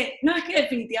dice, no, es que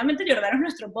definitivamente Yordano es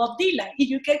nuestro Bob Dylan.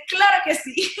 Y yo que claro que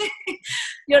sí,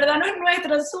 Yordano es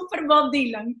nuestro super Bob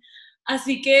Dylan.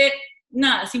 Así que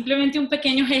nada, simplemente un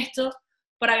pequeño gesto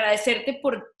para agradecerte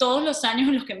por todos los años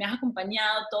en los que me has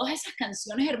acompañado, todas esas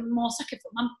canciones hermosas que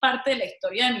forman parte de la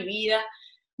historia de mi vida.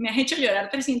 Me has hecho llorar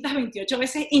 328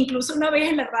 veces, incluso una vez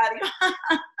en la radio.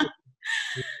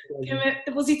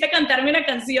 Te pusiste a cantarme una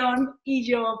canción y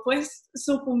yo pues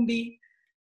sucumbí.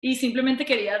 Y simplemente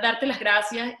quería darte las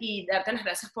gracias y darte las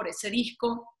gracias por ese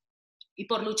disco y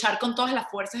por luchar con todas las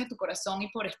fuerzas de tu corazón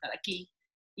y por estar aquí.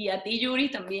 Y a ti,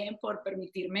 Yuri, también por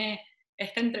permitirme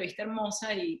esta entrevista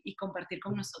hermosa y compartir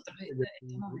con nosotros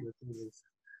este momento.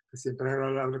 Siempre es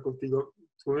agradable contigo.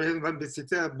 Tú me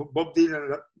dijiste a Bob Dylan,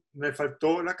 me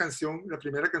faltó la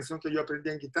primera canción que yo aprendí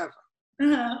en guitarra.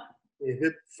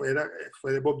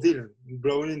 Fue de Bob Dylan,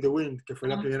 Blowing in the Wind, que fue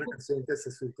la primera canción que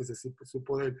se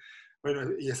supo de él.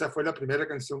 Bueno, y esa fue la primera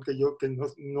canción que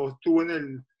no estuvo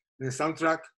en el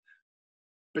soundtrack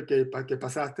que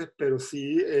pasaste, pero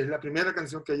sí es la primera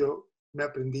canción que yo me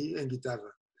aprendí en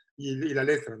guitarra. Y la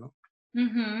letra, ¿no?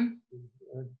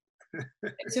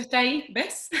 Eso está ahí,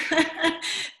 ¿ves?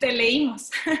 Te leímos.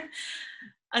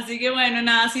 Así que bueno,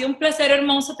 nada, ha sido un placer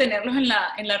hermoso tenerlos en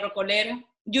la Rocolera.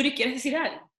 Yuri, ¿quieres decir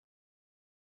algo?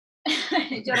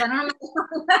 Yordano no me dejó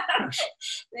hablar.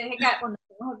 Desde que cuando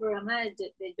hicimos el programa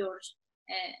de George,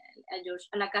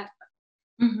 a la carta,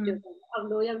 yo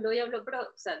habló, pero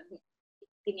o sea,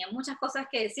 tenía muchas cosas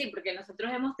que decir, porque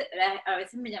nosotros a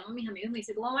veces me llaman mis amigos y me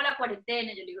dicen, ¿cómo va la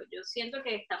cuarentena? Yo digo, yo siento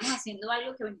que estamos haciendo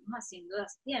algo que venimos haciendo de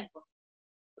hace tiempo.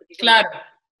 Porque claro.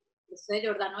 Eso de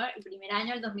Yordano, el primer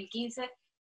año, el 2015,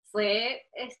 fue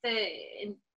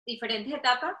en diferentes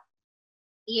etapas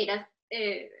y era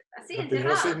así,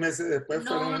 encerrado. 6 meses después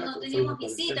no teníamos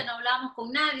visita, no hablábamos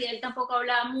con nadie, él tampoco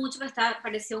hablaba mucho,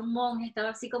 parecía un monje, estaba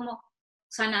así como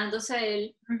sanándose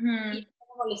él, Ujú. y no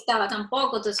me molestaba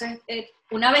tampoco. Entonces,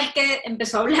 una vez que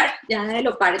empezó a hablar, ya de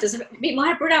lo par, entonces vimos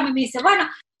el programa y me dice, bueno,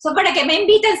 son para que me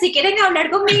inviten si quieren hablar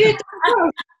conmigo y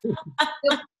todo.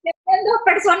 Yo, dos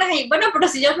personas ahí, bueno, pero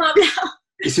si yo no hablo.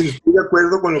 Y si no estoy de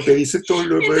acuerdo con lo que dice todo,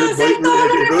 Entonces,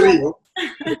 lo digo.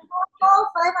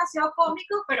 Fue demasiado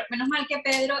cómico, pero menos mal que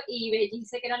Pedro y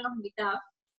Bellice, que eran los invitados,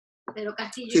 Pedro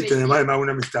Castillo y Sí, Bellice, tenemos además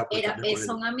una amistad. Pues, también con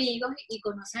son ellos. amigos y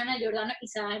conocen a Yordano y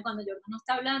saben cuando Yordano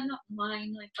está hablando, no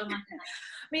hay para más nada.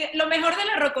 Mira, lo mejor de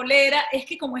la Rocolera es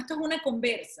que como esto es una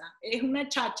conversa, es una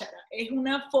cháchara, es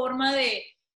una forma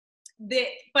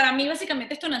para mí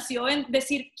básicamente esto nació en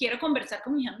decir, quiero conversar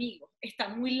con mis amigos,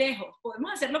 están muy lejos,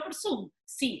 ¿podemos hacerlo por Zoom?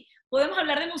 Sí. ¿Podemos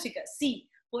hablar de música? Sí.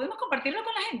 ¿Podemos compartirlo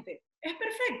con la gente? Es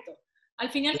perfecto. Al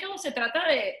fin y al cabo se trata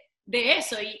de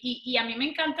eso, y a mí me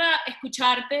encanta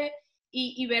escucharte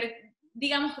y ver,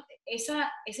 digamos,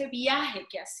 ese viaje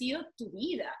que ha sido tu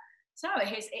vida,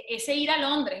 ¿sabes? Ese ir a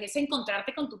Londres, ese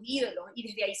encontrarte con tus ídolos y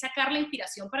desde ahí sacar la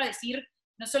inspiración para decir,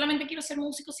 no solamente quiero ser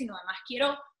músico, sino además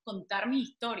quiero contar mis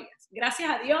historias. Gracias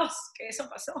a Dios que eso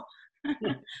pasó.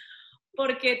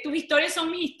 Porque tus historias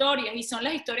son mis historias y son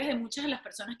las historias de muchas de las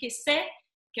personas que sé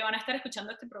que van a estar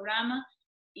escuchando este programa.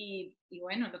 Y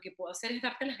bueno, lo que puedo hacer es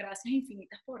darte las gracias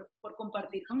infinitas por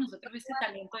compartir con nosotros ese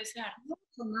talento, ese arte.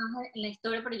 Mucho más en la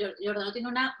historia, pero Yordano tiene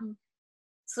un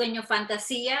sueño,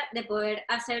 fantasía de poder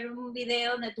hacer un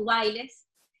video donde tú bailes.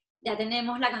 Ya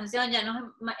tenemos la canción, ya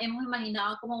nos hemos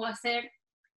imaginado cómo va a ser.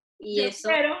 Y Yo eso.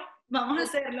 espero, vamos a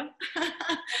hacerlo.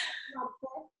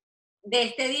 De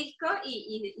este disco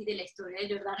y de la historia de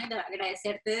Yordano, y de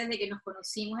agradecerte desde que nos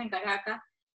conocimos en Caracas,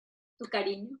 tu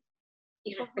cariño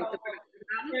y respeto por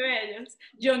Yordano. Qué bellos.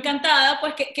 Yo encantada,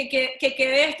 pues que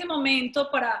quede este momento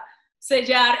para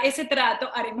sellar ese trato.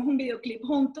 Haremos un videoclip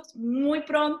juntos muy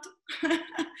pronto.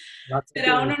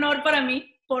 Será un honor para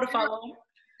mí, por favor.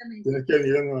 Tienes que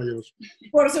venir a Nueva York.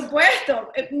 Por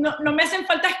supuesto, no me hacen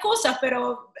falta excusas,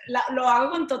 pero lo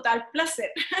hago con total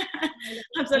placer.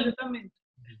 Absolutamente.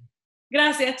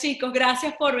 Gracias, chicos,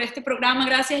 gracias por este programa,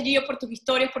 gracias, Gio, por tus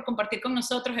historias, por compartir con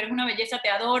nosotros, eres una belleza, te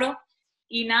adoro,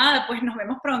 y nada, pues nos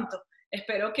vemos pronto.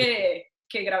 Espero que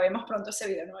grabemos pronto ese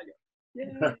video en Nueva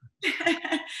York.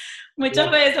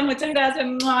 Muchos besos, muchas gracias,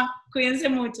 cuídense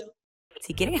mucho.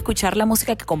 Si quieren escuchar la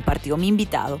música que compartió mi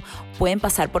invitado, pueden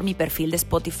pasar por mi perfil de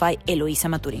Spotify, Eloísa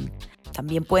Maturín.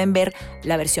 También pueden ver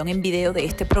la versión en video de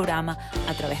este programa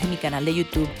a través de mi canal de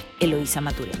YouTube, Eloísa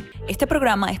Maturín. Este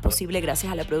programa es posible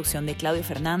gracias a la producción de Claudio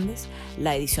Fernández,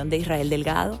 la edición de Israel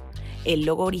Delgado, el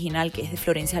logo original que es de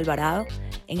Florencia Alvarado,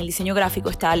 en el diseño gráfico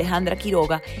está Alejandra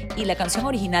Quiroga y la canción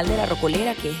original de La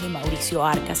Rocolera que es de Mauricio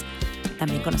Arcas,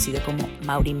 también conocido como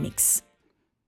Mauri Mix.